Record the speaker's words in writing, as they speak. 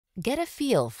Get a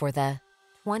feel for the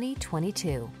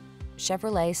 2022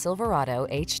 Chevrolet Silverado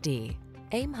HD.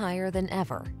 Aim higher than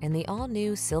ever in the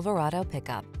all-new Silverado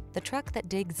pickup, the truck that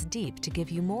digs deep to give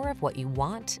you more of what you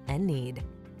want and need.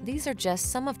 These are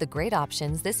just some of the great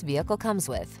options this vehicle comes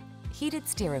with: heated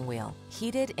steering wheel,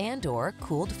 heated and/or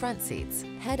cooled front seats,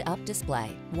 head-up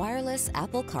display, wireless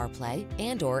Apple CarPlay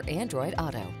and/or Android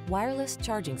Auto, wireless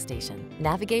charging station,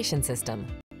 navigation system,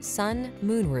 sun,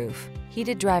 moonroof,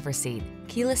 heated driver's seat,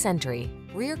 keyless entry,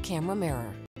 rear camera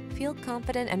mirror. Feel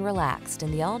confident and relaxed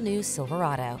in the all-new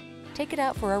Silverado. Take it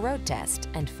out for a road test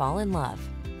and fall in love.